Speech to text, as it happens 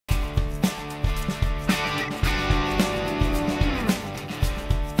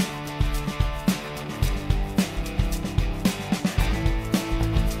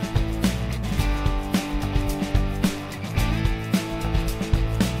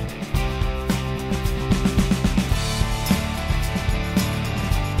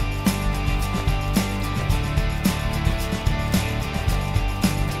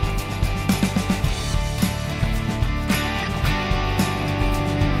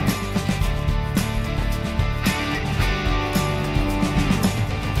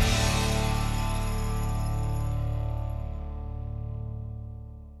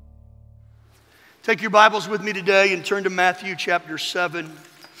Take your Bibles with me today and turn to Matthew chapter 7.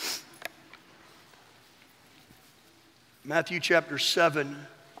 Matthew chapter 7.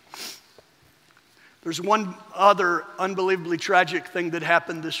 There's one other unbelievably tragic thing that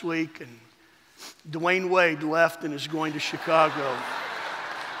happened this week, and Dwayne Wade left and is going to Chicago.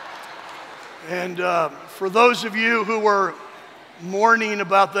 And for those of you who were mourning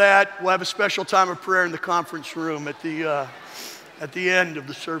about that, we'll have a special time of prayer in the conference room at the end of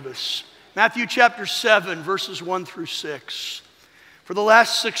the service. Matthew chapter 7, verses 1 through 6. For the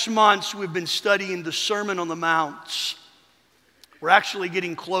last 6 months, we've been studying the Sermon on the Mount. We're actually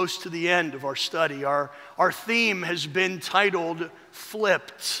getting close to the end of our study. Our theme has been titled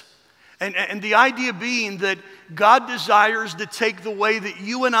Flipped. And the idea being that God desires to take the way that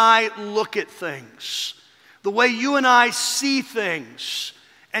you and I look at things, the way you and I see things,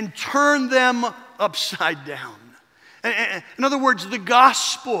 and turn them upside down. In other words, the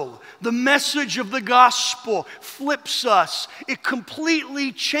gospel, the message of the gospel flips us. It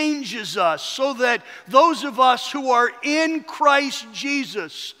completely changes us so that those of us who are in Christ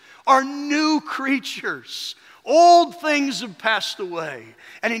Jesus are new creatures. Old things have passed away,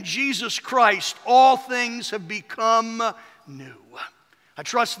 and in Jesus Christ, all things have become new. I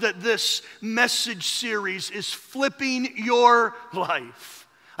trust that this message series is flipping your life.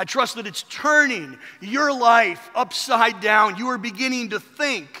 I trust that it's turning your life upside down. You are beginning to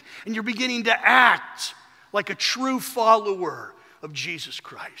think and you're beginning to act like a true follower of Jesus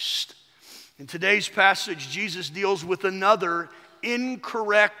Christ. In today's passage, Jesus deals with another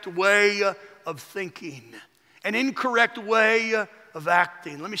incorrect way of thinking, an incorrect way of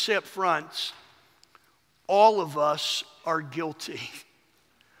acting. Let me say up front, all of us are guilty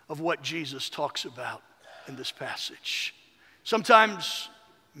of what Jesus talks about in this passage. Sometimes,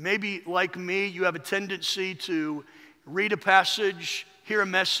 maybe like me, you have a tendency to read a passage, hear a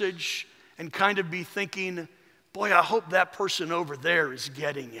message, and kind of be thinking, boy, I hope that person over there is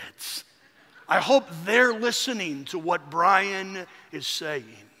getting it. I hope they're listening to what Brian is saying.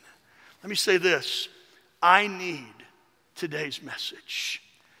 Let me say this. I need today's message.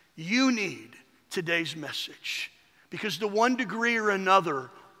 You need today's message. Because to one degree or another,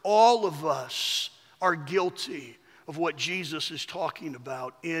 all of us are guilty of what Jesus is talking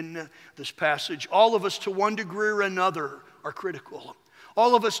about in this passage. All of us, to one degree or another, are critical.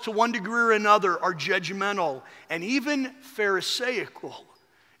 All of us, to one degree or another, are judgmental and even pharisaical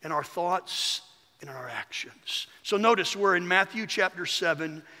in our thoughts and in our actions. So notice we're in Matthew chapter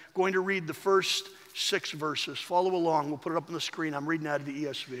 7, going to read the first 6 verses. Follow along. We'll put it up on the screen. I'm reading out of the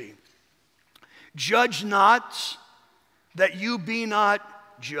ESV. Judge not that you be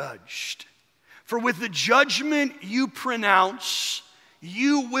not judged. For with the judgment you pronounce,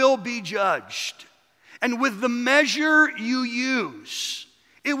 you will be judged. And with the measure you use,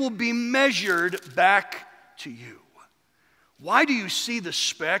 it will be measured back to you. Why do you see the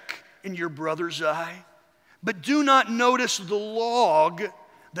speck in your brother's eye, but do not notice the log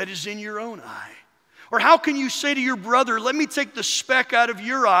that is in your own eye? Or how can you say to your brother, let me take the speck out of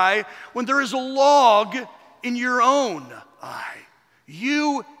your eye, when there is a log in your own eye?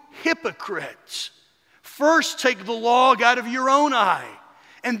 You hypocrite. First take the log out of your own eye,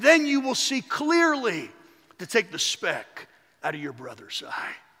 and then you will see clearly to take the speck out of your brother's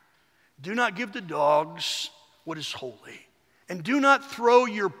eye. Do not give to dogs what is holy, and do not throw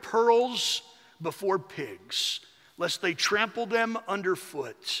your pearls before pigs, lest they trample them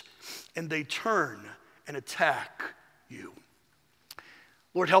underfoot, and they turn and attack you.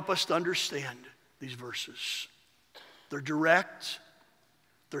 Lord, help us to understand these verses. They're direct.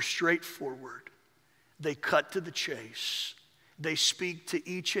 They're straightforward. They cut to the chase. They speak to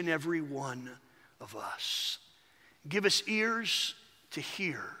each and every one of us. Give us ears to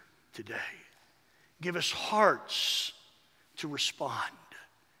hear today. Give us hearts to respond.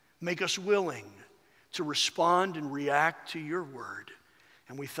 Make us willing to respond and react to your word.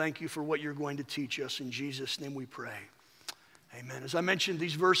 And we thank you for what you're going to teach us. In Jesus' name we pray. Amen. As I mentioned,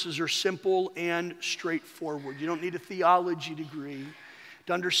 these verses are simple and straightforward. You don't need a theology degree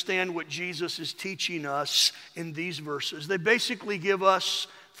to understand what Jesus is teaching us in these verses. They basically give us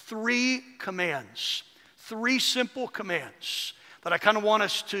 3 commands, 3 simple commands that I kind of want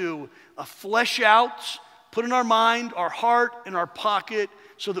us to flesh out, put in our mind, our heart, and our pocket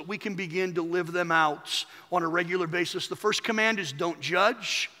so that we can begin to live them out on a regular basis. The first command is don't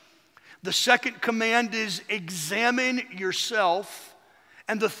judge. The second command is examine yourself.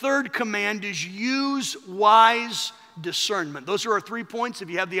 And the third command is use wise discernment. Those are our 3 points. If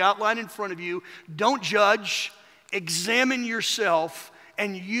you have the outline in front of you, don't judge, examine yourself,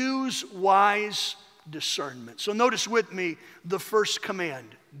 and use wise discernment. So notice with me the first command,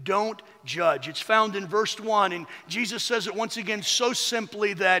 don't judge. It's found in verse 1, and Jesus says it once again so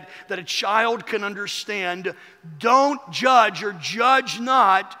simply that a child can understand. Don't judge or judge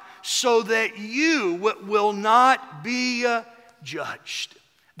not, so that you will not be judged.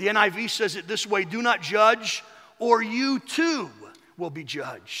 The NIV says it this way: do not judge, or you too will be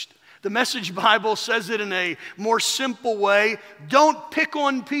judged. The Message Bible says it in a more simple way: don't pick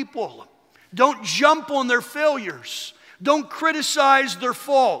on people. Don't jump on their failures. Don't criticize their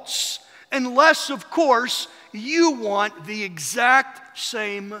faults, unless, of course, you want the exact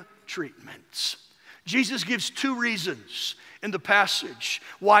same treatment. Jesus gives two reasons in the passage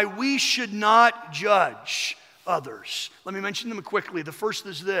why we should not judge others. Let me mention them quickly. The first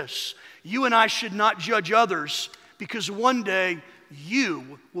is this: you and I should not judge others because one day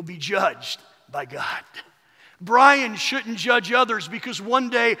you will be judged by God. Brian shouldn't judge others because one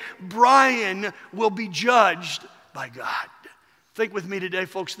day Brian will be judged by God. Think with me today,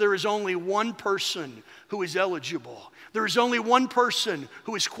 folks. There is only one person who is eligible. There is only one person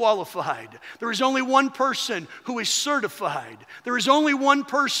who is qualified. There is only one person who is certified. There is only one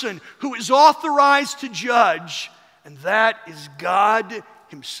person who is authorized to judge, and that is God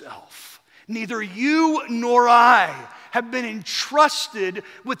Himself. Neither you nor I have been entrusted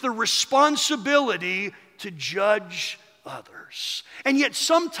with the responsibility to judge others. And yet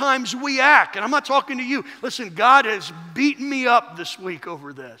sometimes we act, and I'm not talking to you. Listen, God has beaten me up this week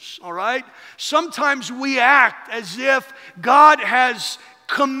over this, all right? Sometimes we act as if God has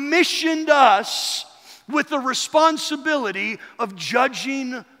commissioned us with the responsibility of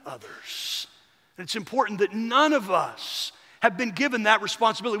judging others. And it's important that none of us have been given that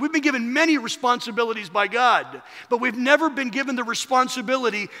responsibility. We've been given many responsibilities by God, but we've never been given the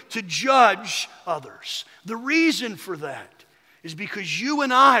responsibility to judge others. The reason for that is because you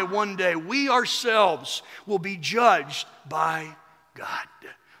and I, one day, we ourselves will be judged by God.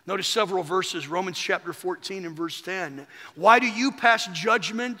 Notice several verses, Romans chapter 14 and verse 10. Why do you pass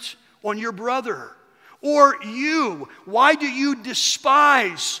judgment on your brother? Or you, why do you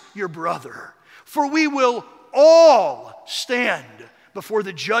despise your brother? For we will all stand before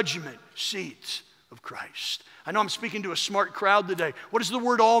the judgment seat of Christ. I know I'm speaking to a smart crowd today. What does the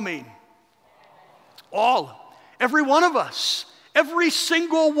word all mean? All. Every one of us. Every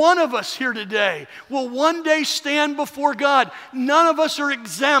single one of us here today will one day stand before God. None of us are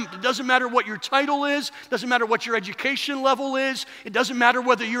exempt. It doesn't matter what your title is. It doesn't matter what your education level is. It doesn't matter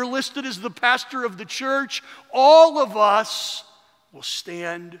whether you're listed as the pastor of the church. All of us will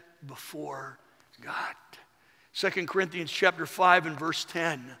stand before God. 2 Corinthians chapter 5 and verse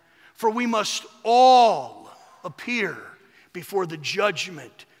 10. For we must all appear before the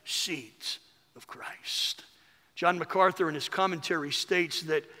judgment seat of Christ. John MacArthur in his commentary states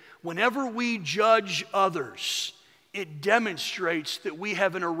that whenever we judge others, it demonstrates that we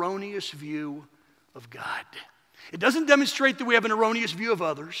have an erroneous view of God. It doesn't demonstrate that we have an erroneous view of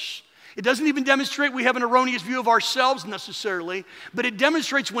others. It doesn't even demonstrate we have an erroneous view of ourselves necessarily, but it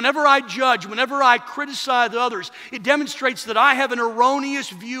demonstrates whenever I judge, whenever I criticize others, it demonstrates that I have an erroneous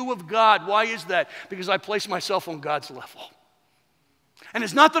view of God. Why is that? Because I place myself on God's level. And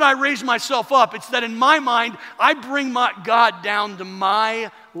it's not that I raise myself up, it's that in my mind, I bring my God down to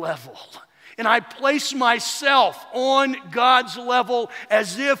my level. And I place myself on God's level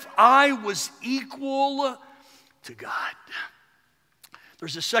as if I was equal to God.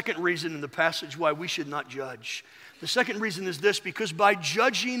 There's a second reason in the passage why we should not judge. The second reason is this: because by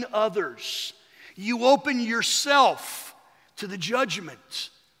judging others, you open yourself to the judgment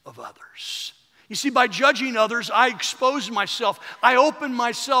of others. You see, by judging others, I expose myself. I open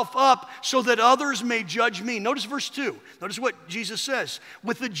myself up so that others may judge me. Notice verse 2. Notice what Jesus says.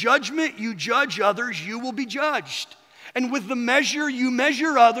 With the judgment you judge others, you will be judged. And with the measure you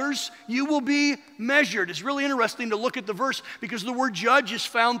measure others, you will be measured. It's really interesting to look at the verse because the word judge is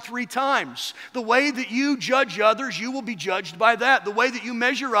found 3 times. The way that you judge others, you will be judged by that. The way that you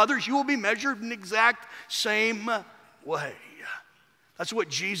measure others, you will be measured in the exact same way. That's what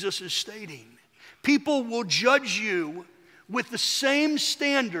Jesus is stating. People will judge you with the same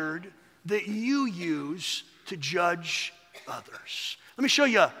standard that you use to judge others. Let me show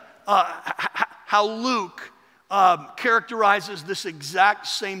you how Luke characterizes this exact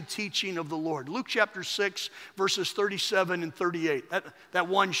same teaching of the Lord. Luke chapter 6, verses 37 and 38. That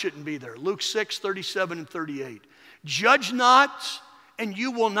one shouldn't be there. Luke 6, 37 and 38. Judge not, and you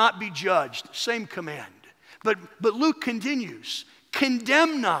will not be judged. Same command. But Luke continues.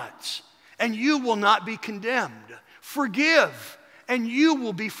 Condemn not, and you will not be condemned. Forgive, and you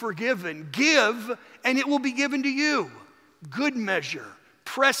will be forgiven. Give, and it will be given to you. Good measure,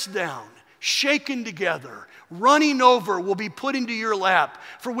 pressed down, shaken together, running over will be put into your lap.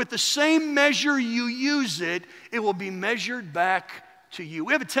 For with the same measure you use it, it will be measured back to you.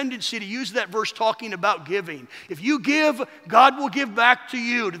 We have a tendency to use that verse talking about giving. If you give, God will give back to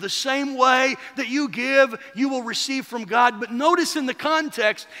you. To the same way that you give, you will receive from God. But notice in the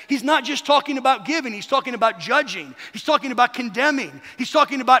context, he's not just talking about giving. He's talking about judging. He's talking about condemning. He's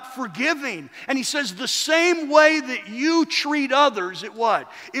talking about forgiving. And he says the same way that you treat others, it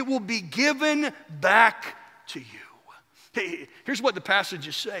will be given back to you. Hey, here's what the passage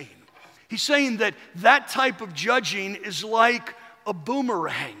is saying. He's saying that type of judging is like a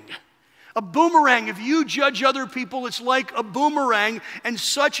boomerang. A boomerang, if you judge other people, it's like a boomerang, and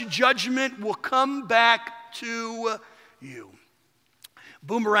such judgment will come back to you.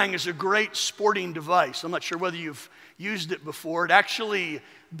 Boomerang is a great sporting device. I'm not sure whether you've used it before. It actually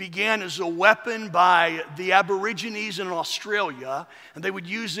began as a weapon by the Aborigines in Australia, and they would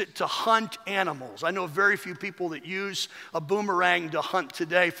use it to hunt animals. I know very few people that use a boomerang to hunt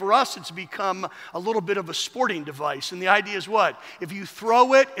today. For us, it's become a little bit of a sporting device, and the idea is what? If you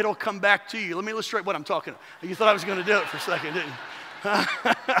throw it, it'll come back to you. Let me illustrate what I'm talking about. You thought I was going to do it for a second, didn't you?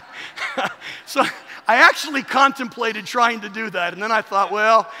 So I actually contemplated trying to do that, and then I thought,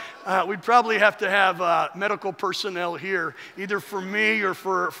 well, we'd probably have to have medical personnel here, either for me or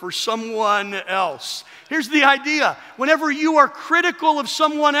for someone else. Here's the idea. Whenever you are critical of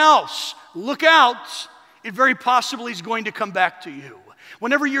someone else, look out. It very possibly is going to come back to you.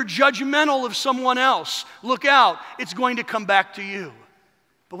 Whenever you're judgmental of someone else, look out. It's going to come back to you.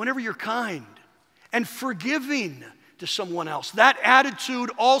 But whenever you're kind and forgiving to someone else, that attitude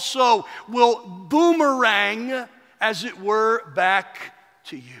also will boomerang, as it were, back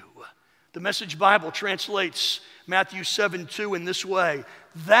to you. The Message Bible translates Matthew 7:2 in this way.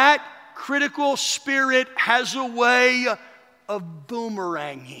 That critical spirit has a way of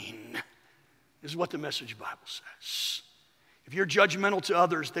boomeranging, is what the Message Bible says. If you're judgmental to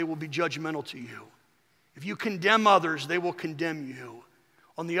others, they will be judgmental to you. If you condemn others, they will condemn you.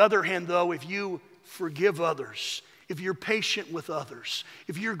 On the other hand, though, if you forgive others, if you're patient with others,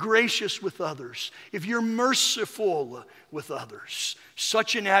 if you're gracious with others, if you're merciful with others,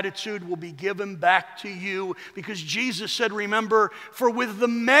 such an attitude will be given back to you, because Jesus said, remember, for with the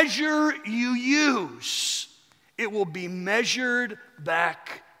measure you use, it will be measured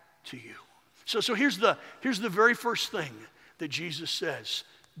back to you. So here's the very first thing that Jesus says.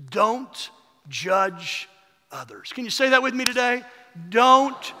 Don't judge others. Can you say that with me today?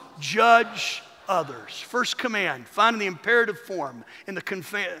 Don't judge others. First command, found in the imperative form, in the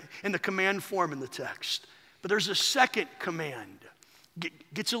command form in the text. But there's a second command.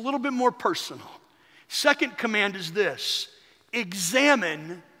 Gets a little bit more personal. Second command is this: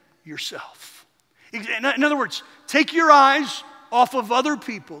 examine yourself. In other words, take your eyes off of other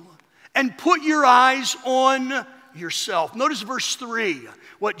people and put your eyes on yourself. Notice verse 3,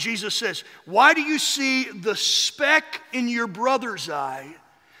 what Jesus says. Why do you see the speck in your brother's eye,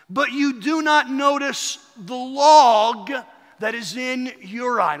 but you do not notice the log that is in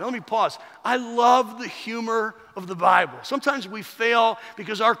your eye? Now, let me pause. I love the humor of the Bible. Sometimes we fail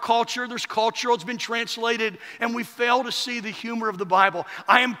because our culture, there's cultural, it's been translated, and we fail to see the humor of the Bible.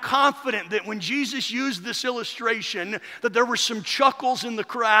 I am confident that when Jesus used this illustration, that there were some chuckles in the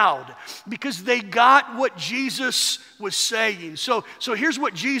crowd because they got what Jesus was saying. So here's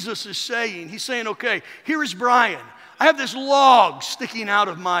what Jesus is saying. He's saying, okay, here is Brian. I have this log sticking out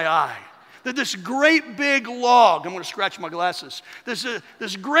of my eye. This great big log, I'm going to scratch my glasses.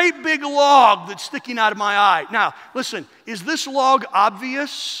 This great big log that's sticking out of my eye. Now, listen, is this log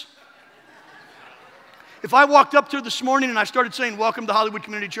obvious? If I walked up to this morning and I started saying, welcome to Hollywood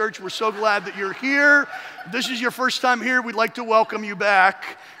Community Church, we're so glad that you're here. If this is your first time here, we'd like to welcome you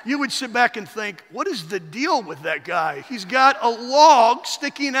back. You would sit back and think, what is the deal with that guy? He's got a log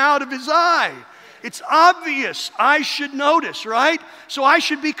sticking out of his eye. It's obvious. I should notice, right? So I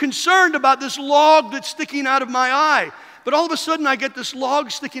should be concerned about this log that's sticking out of my eye. But all of a sudden I get this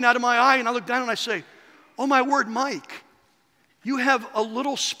log sticking out of my eye and I look down and I say, oh my word, Mike, you have a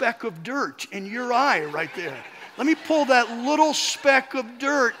little speck of dirt in your eye right there. Let me pull that little speck of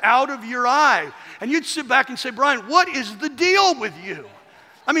dirt out of your eye. And you'd sit back and say, Brian, what is the deal with you?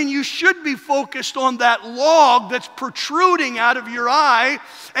 I mean, you should be focused on that log that's protruding out of your eye,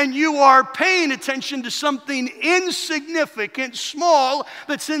 and you are paying attention to something insignificant, small,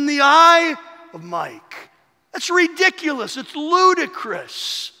 that's in the eye of Mike. That's ridiculous. It's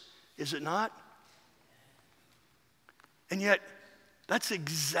ludicrous. Is it not? And yet, that's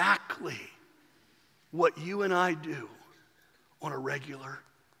exactly what you and I do on a regular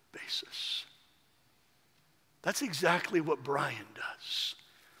basis. That's exactly what Brian does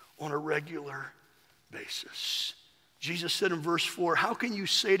on a regular basis. Jesus said in verse 4, how can you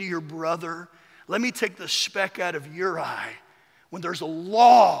say to your brother, let me take the speck out of your eye, when there's a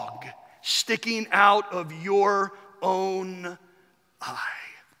log sticking out of your own eye?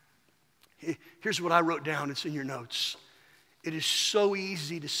 Here's what I wrote down. It's in your notes. It is so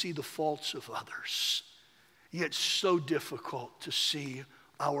easy to see the faults of others, yet so difficult to see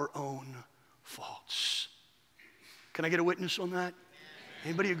our own faults. Can I get a witness on that?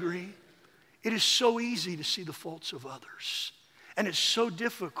 Anybody agree? It is so easy to see the faults of others, and it's so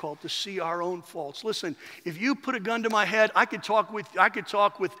difficult to see our own faults. Listen, if you put a gun to my head, I could talk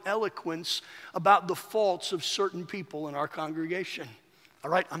with eloquence about the faults of certain people in our congregation. All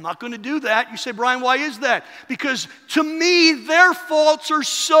right, I'm not going to do that. You say, Brian, why is that? Because to me, their faults are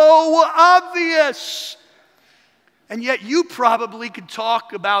so obvious. And yet you probably could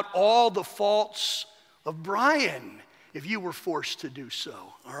talk about all the faults of Brian if you were forced to do so.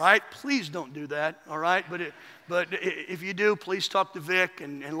 All right, please don't do that. All right, but if you do, please talk to Vic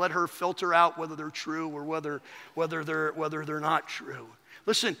and let her filter out whether they're true or whether they're not true.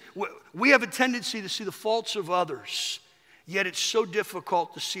 Listen, we have a tendency to see the faults of others, yet it's so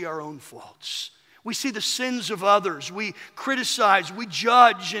difficult to see our own faults. We see the sins of others. We criticize, we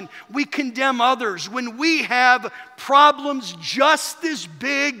judge, and we condemn others when we have problems just as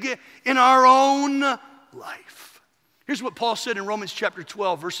big in our own life. Here's what Paul said in Romans chapter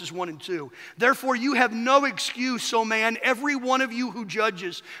 12, verses 1 and 2. Therefore you have no excuse, O man, every one of you who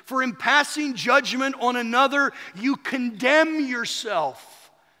judges. For in passing judgment on another, you condemn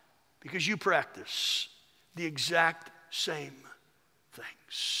yourself, because you practice the exact same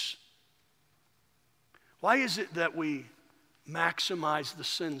things. Why is it that we maximize the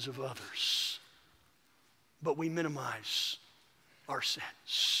sins of others, but we minimize our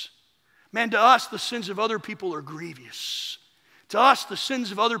sins? Man, to us, the sins of other people are grievous. To us, the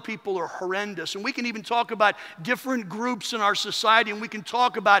sins of other people are horrendous. And we can even talk about different groups in our society, and we can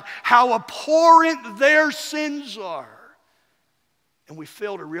talk about how abhorrent their sins are. And we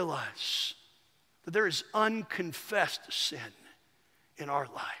fail to realize that there is unconfessed sin in our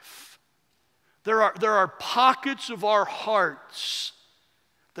life. There are pockets of our hearts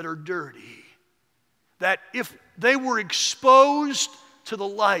that are dirty, that if they were exposed to the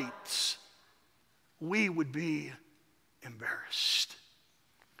light, we would be embarrassed.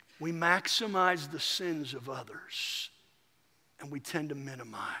 We maximize the sins of others, and we tend to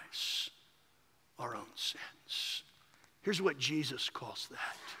minimize our own sins. Here's what Jesus calls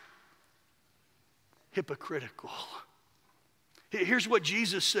that: hypocritical. Here's what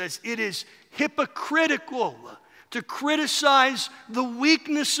Jesus says: it is hypocritical to criticize the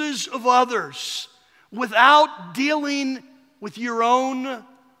weaknesses of others without dealing with your own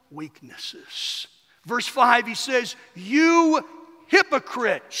weaknesses. Verse 5, he says, you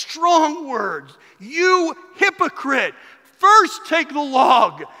hypocrite. Strong words. You hypocrite. First take the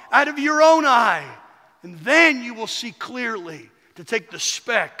log out of your own eye, and then you will see clearly to take the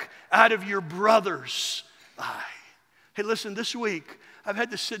speck out of your brother's eye. Hey, listen, this week, I've had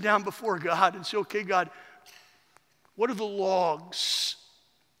to sit down before God and say, okay, God, what are the logs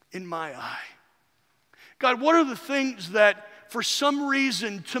in my eye? God, what are the things that for some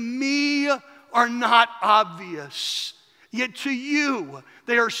reason to me are not obvious, yet to you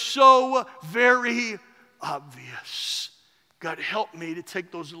they are so very obvious? God, help me to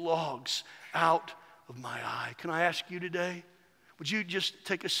take those logs out of my eye. Can I ask you today, would you just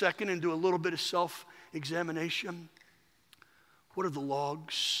take a second and do a little bit of self-examination? What are the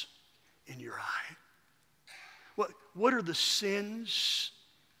logs in your eye? What are the sins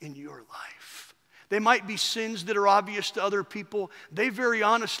in your life? They might be sins that are obvious to other people. They very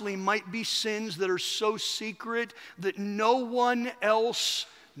honestly might be sins that are so secret that no one else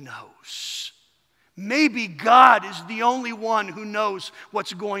knows. Maybe God is the only one who knows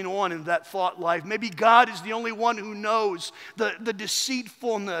what's going on in that thought life. Maybe God is the only one who knows the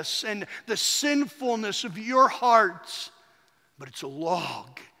deceitfulness and the sinfulness of your heart. But it's a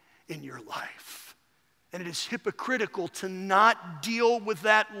log in your life. And it is hypocritical to not deal with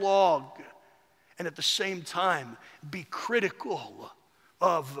that log and at the same time be critical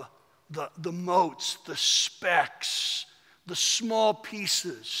of the motes, the specks, the small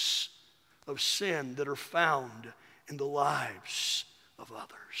pieces of sin that are found in the lives of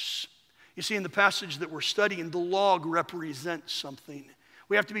others. You see, in the passage that we're studying, the log represents something.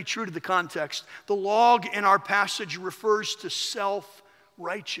 We have to be true to the context. The log in our passage refers to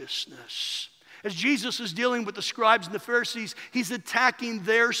self-righteousness. As Jesus is dealing with the scribes and the Pharisees, he's attacking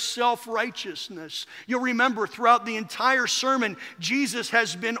their self-righteousness. You'll remember throughout the entire sermon, Jesus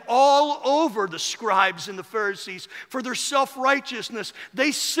has been all over the scribes and the Pharisees for their self-righteousness.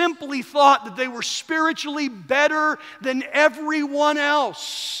 They simply thought that they were spiritually better than everyone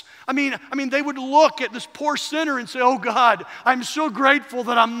else. I mean, they would look at this poor sinner and say, oh God, I'm so grateful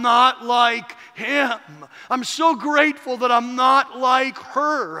that I'm not like him. I'm so grateful that I'm not like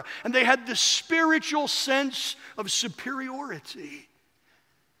her. And they had this spiritual sense of superiority.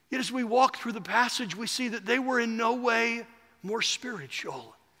 Yet as we walk through the passage, we see that they were in no way more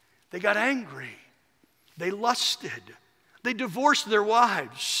spiritual. They got angry. They lusted. They divorced their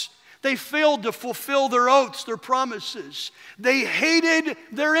wives. They failed to fulfill their oaths, their promises. They hated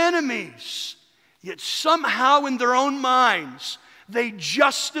their enemies. Yet somehow in their own minds, they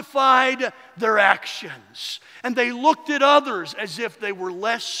justified their actions. And they looked at others as if they were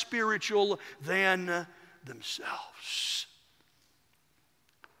less spiritual than themselves.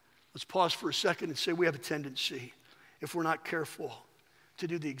 Let's pause for a second and say we have a tendency, if we're not careful, to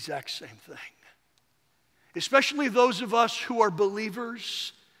do the exact same thing. Especially those of us who are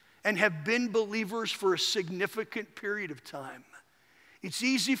believers and have been believers for a significant period of time. It's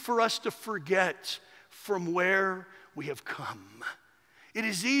easy for us to forget from where we have come. It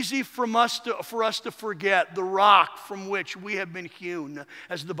is easy for us to forget the rock from which we have been hewn,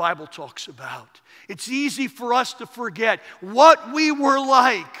 as the Bible talks about. It's easy for us to forget what we were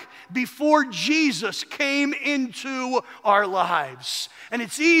like before Jesus came into our lives. And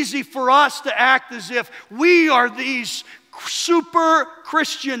it's easy for us to act as if we are these super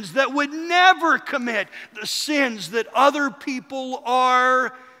Christians that would never commit the sins that other people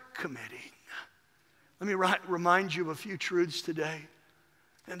are committing. Let me remind you of a few truths today.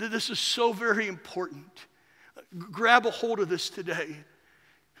 And this is so very important. Grab a hold of this today.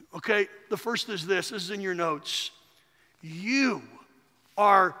 Okay, the first is this. This is in your notes. You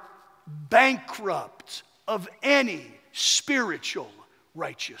are bankrupt of any spiritual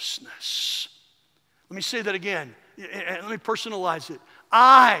righteousness. Let me say that again. Let me personalize it.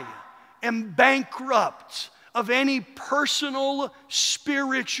 I am bankrupt of any personal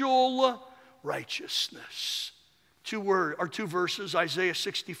spiritual righteousness. Two verses, Isaiah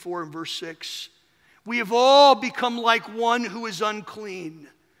 64 and verse 6. We have all become like one who is unclean,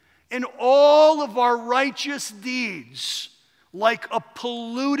 and all of our righteous deeds like a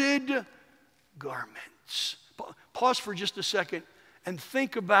polluted garment. Pause for just a second and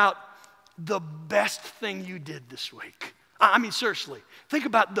think about the best thing you did this week. I mean, seriously, think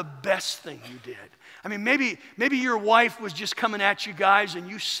about the best thing you did. I mean, maybe your wife was just coming at you guys and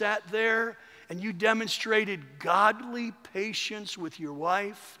you sat there and you demonstrated godly patience with your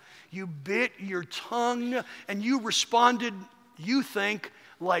wife. You bit your tongue and you responded, you think,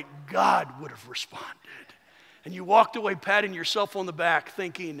 like God would have responded. And you walked away patting yourself on the back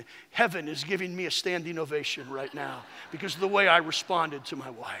thinking, heaven is giving me a standing ovation right now because of the way I responded to my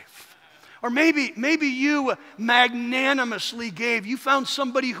wife. Or maybe you magnanimously gave. You found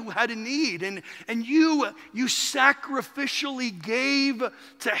somebody who had a need and you sacrificially gave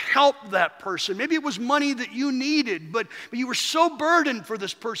to help that person. Maybe it was money that you needed, but you were so burdened for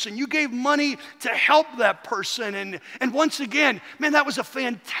this person. You gave money to help that person. And once again, man, that was a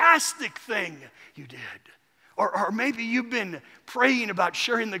fantastic thing you did. Or maybe you've been praying about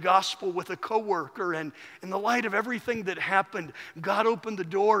sharing the gospel with a coworker, and in the light of everything that happened, God opened the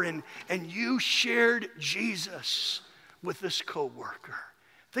door and you shared Jesus with this coworker.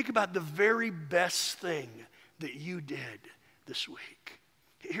 Think about the very best thing that you did this week.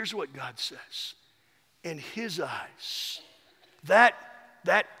 Here's what God says. In His eyes, that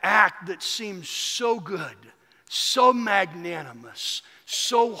act that seems so good, so magnanimous,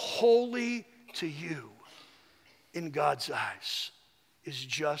 so holy to you, in God's eyes, is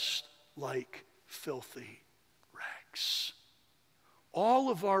just like filthy rags. All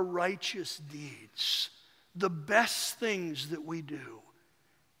of our righteous deeds, the best things that we do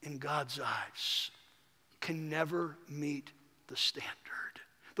in God's eyes, can never meet the standard.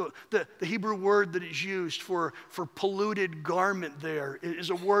 The Hebrew word that is used for polluted garment there is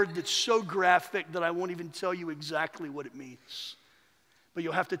a word that's so graphic that I won't even tell you exactly what it means. But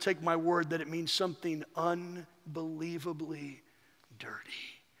you'll have to take my word that it means something unbelievably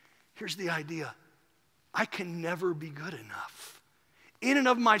dirty. Here's the idea. I can never be good enough. In and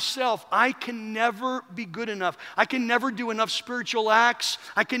of myself, I can never be good enough. I can never do enough spiritual acts.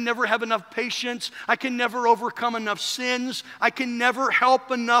 I can never have enough patience. I can never overcome enough sins. I can never help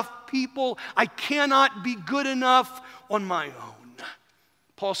enough people. I cannot be good enough on my own.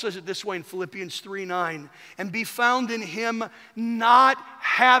 Paul says it this way in Philippians 3:9, and be found in him, not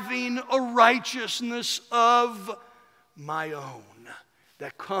having a righteousness of my own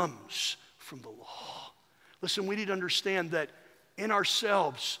that comes from the law. Listen, we need to understand that in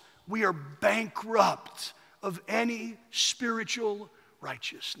ourselves, we are bankrupt of any spiritual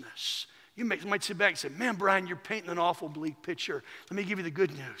righteousness. You might sit back and say, man, Brian, you're painting an awful bleak picture. Let me give you the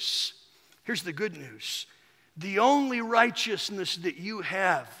good news. Here's the good news. The only righteousness that you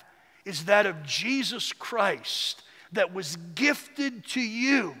have is that of Jesus Christ that was gifted to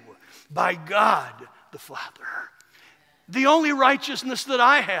you by God the Father. The only righteousness that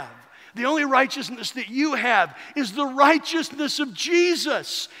I have, the only righteousness that you have is the righteousness of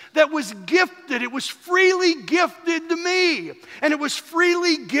Jesus that was gifted. It was freely gifted to me, and it was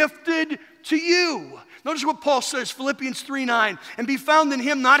freely gifted to you. Notice what Paul says, Philippians 3:9, and be found in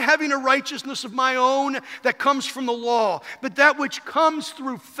him, not having a righteousness of my own that comes from the law, but that which comes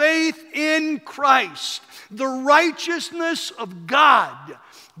through faith in Christ, the righteousness of God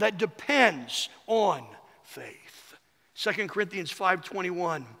that depends on faith. 2 Corinthians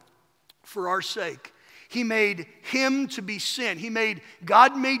 5:21, for our sake, he made him to be sin.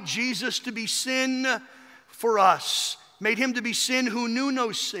 God made Jesus to be sin for us, made him to be sin who knew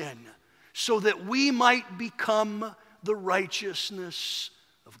no sin, so that we might become the righteousness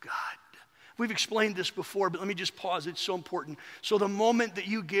of God. We've explained this before, but let me just pause. It's so important. So the moment that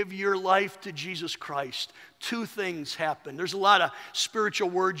you give your life to Jesus Christ, two things happen. There's a lot of spiritual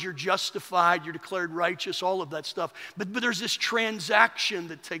words. You're justified, you're declared righteous, all of that stuff. But there's this transaction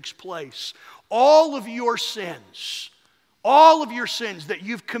that takes place. All of your sins that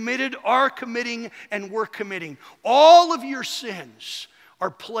you've committed, are committing, and were committing, all of your sins are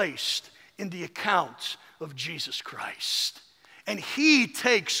placed in the account of Jesus Christ. And he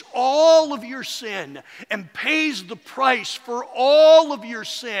takes all of your sin and pays the price for all of your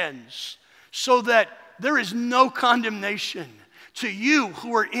sins so that there is no condemnation to you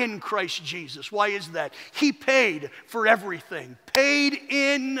who are in Christ Jesus. Why is that? He paid for everything, paid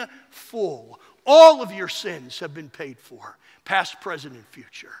in full. All of your sins have been paid for, past, present, and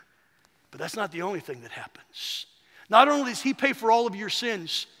future. But that's not the only thing that happens. Not only does he pay for all of your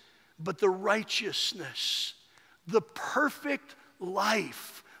sins, but the righteousness, the perfect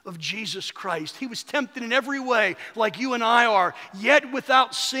life of Jesus Christ. He was tempted in every way like you and I are, yet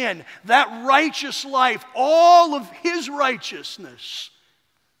without sin. That righteous life, all of his righteousness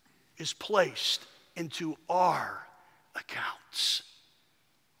is placed into our accounts.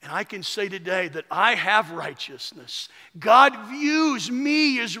 And I can say today that I have righteousness. God views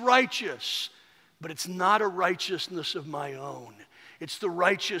me as righteous, but it's not a righteousness of my own. It's the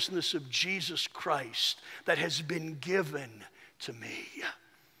righteousness of Jesus Christ that has been given to me.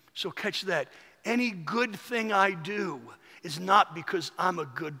 So catch that. Any good thing I do is not because I'm a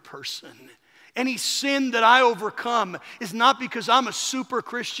good person. Any sin that I overcome is not because I'm a super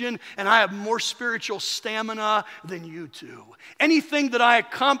Christian and I have more spiritual stamina than you do. Anything that I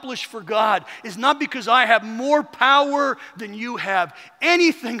accomplish for God is not because I have more power than you have.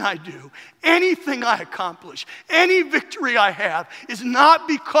 Anything I do, anything I accomplish, any victory I have is not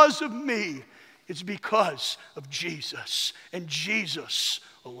because of me. It's because of Jesus and Jesus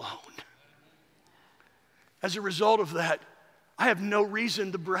alone. As a result of that, I have no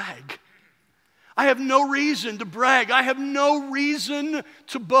reason to brag. I have no reason to brag. I have no reason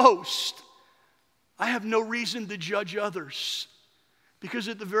to boast. I have no reason to judge others. Because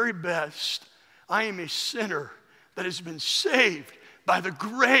at the very best, I am a sinner that has been saved by the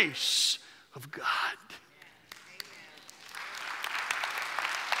grace of God.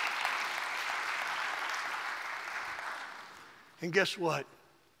 And guess what?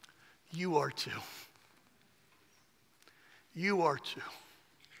 You are too. You are too.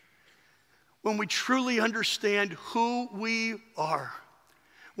 When we truly understand who we are,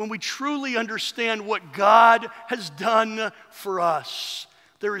 when we truly understand what God has done for us,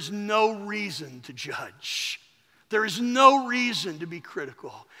 there is no reason to judge. There is no reason to be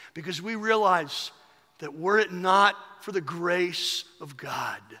critical, because we realize that were it not for the grace of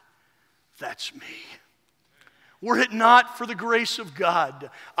God, that's me. Were it not for the grace of God,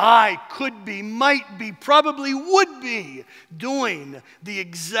 I could be, might be, probably would be doing the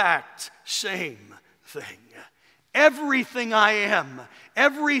exact same thing. Everything I am,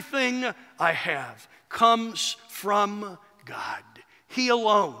 everything I have comes from God. He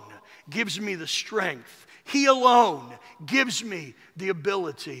alone gives me the strength. He alone gives me the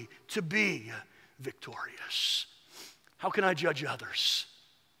ability to be victorious. How can I judge others?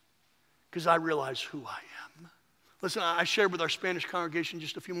 Because I realize who I am. Listen, I shared with our Spanish congregation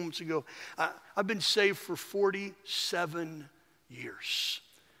just a few moments ago. I've been saved for 47 years.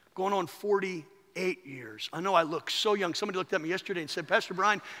 going on 48 years. I know I look so young. Somebody looked at me yesterday and said, Pastor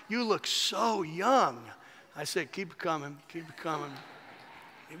Brian, you look so young. I said, keep it coming, keep it coming,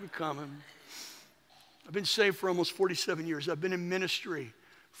 keep it coming. I've been saved for almost 47 years. I've been in ministry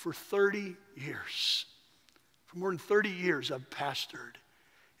for 30 years. For more than 30 years, I've pastored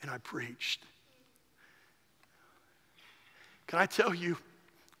and I preached. Can I tell you,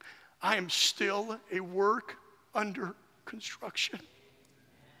 I am still a work under construction.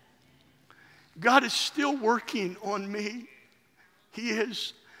 God is still working on me. He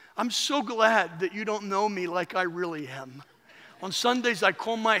is. I'm so glad that you don't know me like I really am. On Sundays, I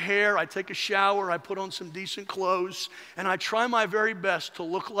comb my hair, I take a shower, I put on some decent clothes, and I try my very best to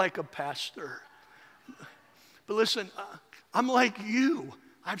look like a pastor. But listen, I'm like you.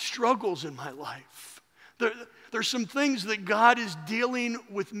 I have struggles in my life. There's some things that God is dealing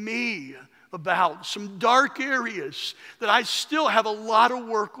with me about, some dark areas that I still have a lot of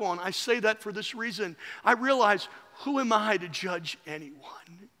work on. I say that for this reason. I realize, who am I to judge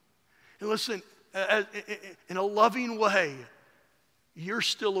anyone? And listen, in a loving way, you're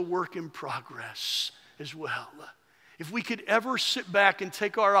still a work in progress as well. If we could ever sit back and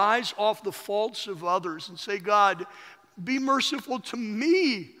take our eyes off the faults of others and say, God, be merciful to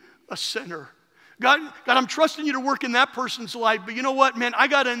me, a sinner. God, I'm trusting you to work in that person's life, but you know what, man? I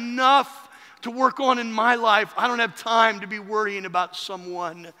got enough to work on in my life. I don't have time to be worrying about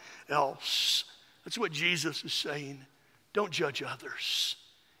someone else. That's what Jesus is saying. Don't judge others.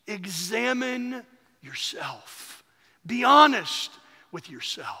 Examine yourself. Be honest with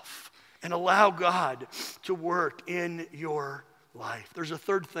yourself and allow God to work in your life. There's a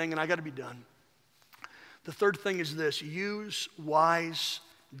third thing, and I got to be done. The third thing is this: use wise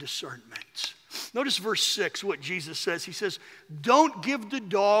discernment. Notice verse 6, what Jesus says. He says, don't give to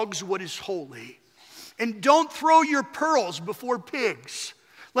dogs what is holy, and don't throw your pearls before pigs,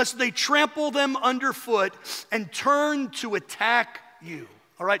 lest they trample them underfoot and turn to attack you.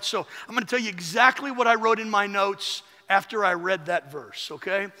 All right, so I'm going to tell you exactly what I wrote in my notes after I read that verse,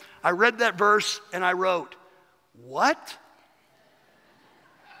 okay? I read that verse and I wrote, what?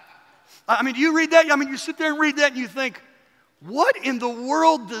 I mean, do you read that? I mean, you sit there and read that and you think, what in the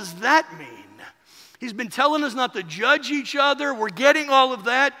world does that mean? He's been telling us not to judge each other. We're getting all of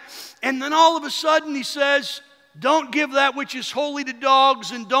that. And then all of a sudden he says, don't give that which is holy to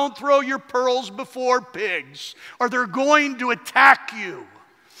dogs, and don't throw your pearls before pigs, or they're going to attack you.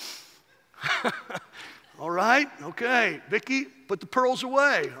 All right? Okay. Vicki, put the pearls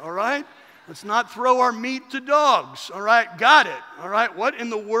away. All right? Let's not throw our meat to dogs. All right? Got it. All right? What in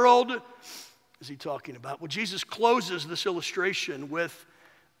the world is he talking about? Well, Jesus closes this illustration with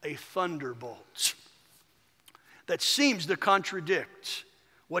a thunderbolt that seems to contradict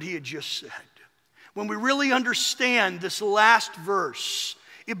what he had just said. When we really understand this last verse,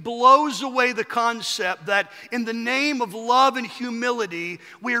 it blows away the concept that in the name of love and humility,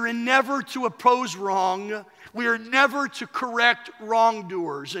 we are never to oppose wrong. We are never to correct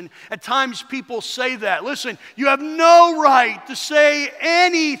wrongdoers. And at times people say that. Listen, you have no right to say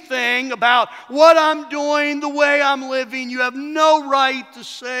anything about what I'm doing, the way I'm living. You have no right to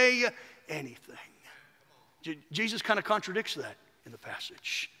say anything. Jesus kind of contradicts that in the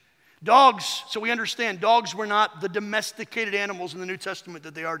passage. Dogs, so we understand, dogs were not the domesticated animals in the New Testament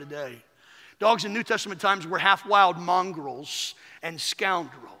that they are today. Dogs in New Testament times were half-wild mongrels and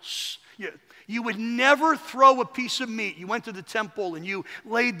scoundrels. You would never throw a piece of meat. You went to the temple and you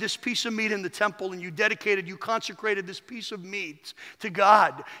laid this piece of meat in the temple and you consecrated this piece of meat to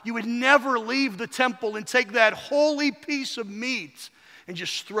God. You would never leave the temple and take that holy piece of meat and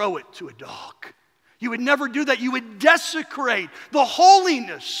just throw it to a dog. You would never do that. You would desecrate the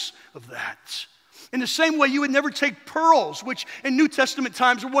holiness of that. In the same way, you would never take pearls, which in New Testament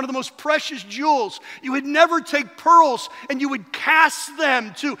times are one of the most precious jewels. You would never take pearls and you would cast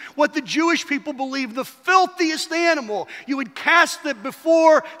them to what the Jewish people believed the filthiest animal. You would cast it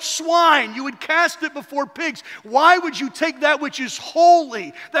before swine. You would cast it before pigs. Why would you take that which is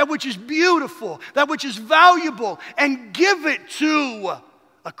holy, that which is beautiful, that which is valuable, and give it to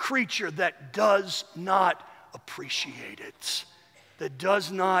a creature that does not appreciate it, that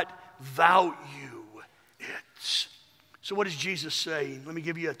does not value it? So what is Jesus saying? Let me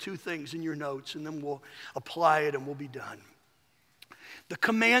give you two things in your notes, and then we'll apply it and we'll be done. The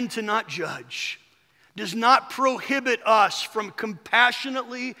command to not judge does not prohibit us from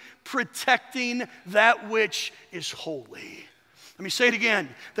compassionately protecting that which is holy. Let me say it again.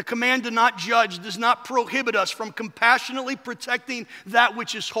 The command to not judge does not prohibit us from compassionately protecting that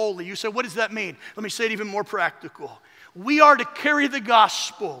which is holy. You say, what does that mean? Let me say it even more practical. We are to carry the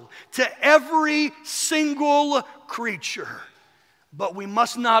gospel to every single creature. But we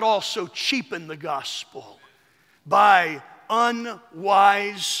must not also cheapen the gospel by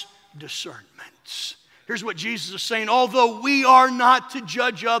unwise discernments. Here's what Jesus is saying. Although we are not to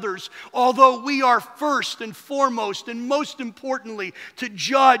judge others, although we are first and foremost and most importantly to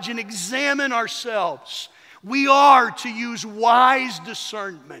judge and examine ourselves, we are to use wise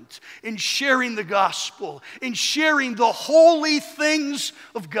discernment in sharing the gospel, in sharing the holy things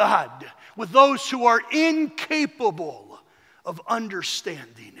of God with those who are incapable of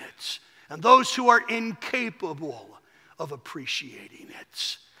understanding it and those who are incapable of appreciating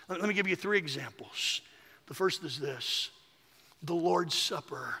it. Let me give you 3 examples. The first is this, the Lord's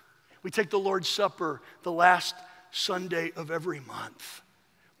Supper. We take the Lord's Supper the last Sunday of every month.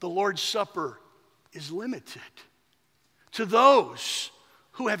 The Lord's Supper is limited to those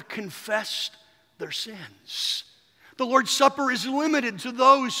who have confessed their sins. The Lord's Supper is limited to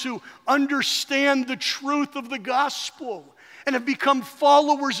those who understand the truth of the gospel and have become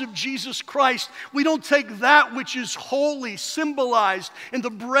followers of Jesus Christ. We don't take that which is holy, symbolized in the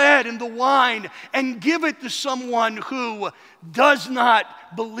bread and the wine, and give it to someone who does not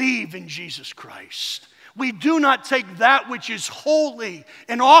believe in Jesus Christ. We do not take that which is holy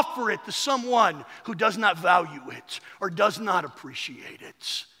and offer it to someone who does not value it or does not appreciate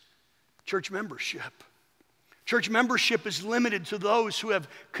it. Church membership. Church membership is limited to those who have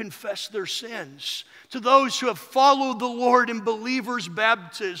confessed their sins, to those who have followed the Lord in believers'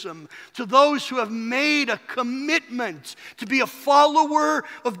 baptism, to those who have made a commitment to be a follower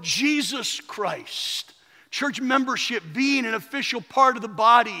of Jesus Christ. Church membership, being an official part of the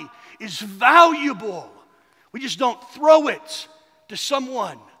body, is valuable. We just don't throw it to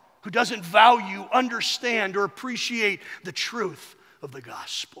someone who doesn't value, understand, or appreciate the truth of the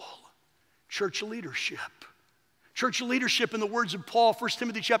gospel. Church leadership. Church leadership, in the words of Paul, 1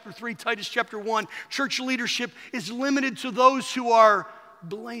 Timothy chapter 3, Titus chapter 1, church leadership is limited to those who are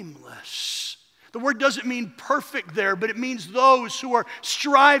blameless. The word doesn't mean perfect there, but it means those who are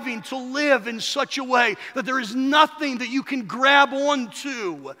striving to live in such a way that there is nothing that you can grab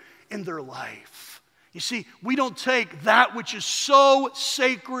onto in their life. You see, we don't take that which is so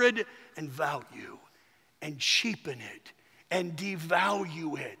sacred and value and cheapen it and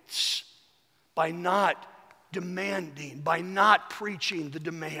devalue it by not demanding, by not preaching the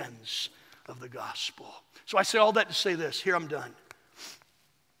demands of the gospel. So I say all that to say this. Here, I'm done.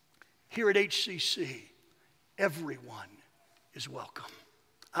 Here at HCC, everyone is welcome.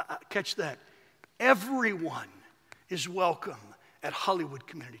 Catch that. Everyone is welcome at Hollywood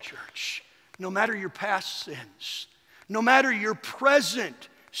Community Church. No matter your past sins, no matter your present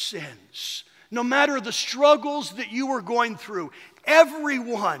sins, no matter the struggles that you are going through,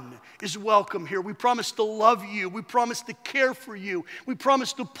 everyone is welcome here. We promise to love you. We promise to care for you. We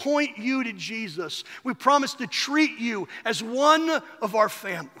promise to point you to Jesus. We promise to treat you as one of our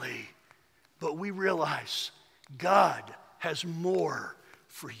family. But we realize God has more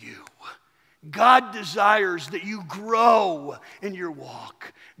for you. God desires that you grow in your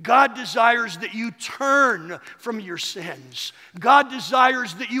walk. God desires that you turn from your sins. God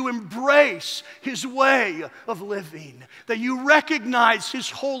desires that you embrace His way of living, that you recognize His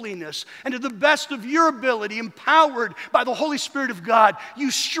holiness, and to the best of your ability, empowered by the Holy Spirit of God,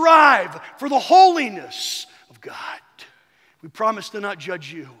 you strive for the holiness of God. We promise to not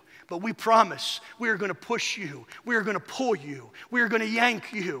judge you. But we promise we are going to push you. We are going to pull you. We are going to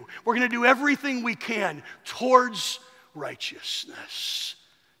yank you. We're going to do everything we can towards righteousness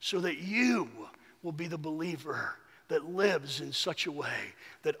so that you will be the believer that lives in such a way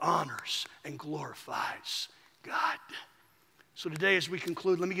that honors and glorifies God. So today, as we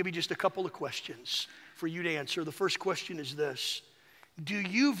conclude, let me give you just a couple of questions for you to answer. The first question is this: do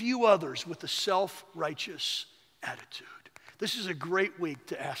you view others with a self-righteous attitude? This is a great week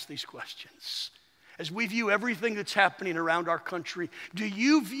to ask these questions. As we view everything that's happening around our country, do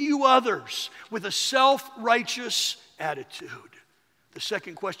you view others with a self-righteous attitude? The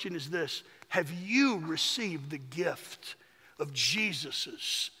second question is this: have you received the gift of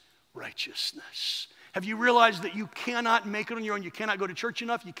Jesus' righteousness? Have you realized that you cannot make it on your own? You cannot go to church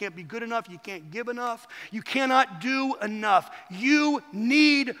enough. You can't be good enough. You can't give enough. You cannot do enough. You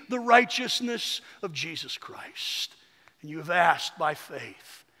need the righteousness of Jesus Christ. And you have asked by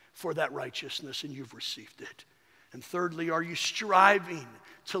faith for that righteousness, and you've received it. And thirdly, are you striving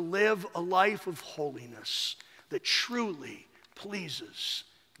to live a life of holiness that truly pleases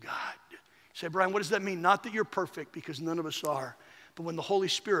God? You say, Brian, what does that mean? Not that you're perfect, because none of us are. But when the Holy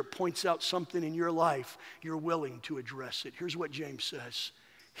Spirit points out something in your life, you're willing to address it. Here's what James says: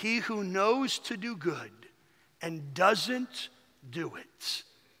 he who knows to do good and doesn't do it,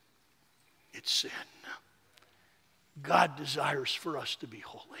 it's sin. God desires for us to be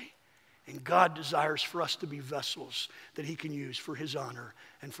holy. And God desires for us to be vessels that he can use for his honor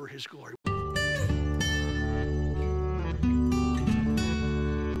and for his glory.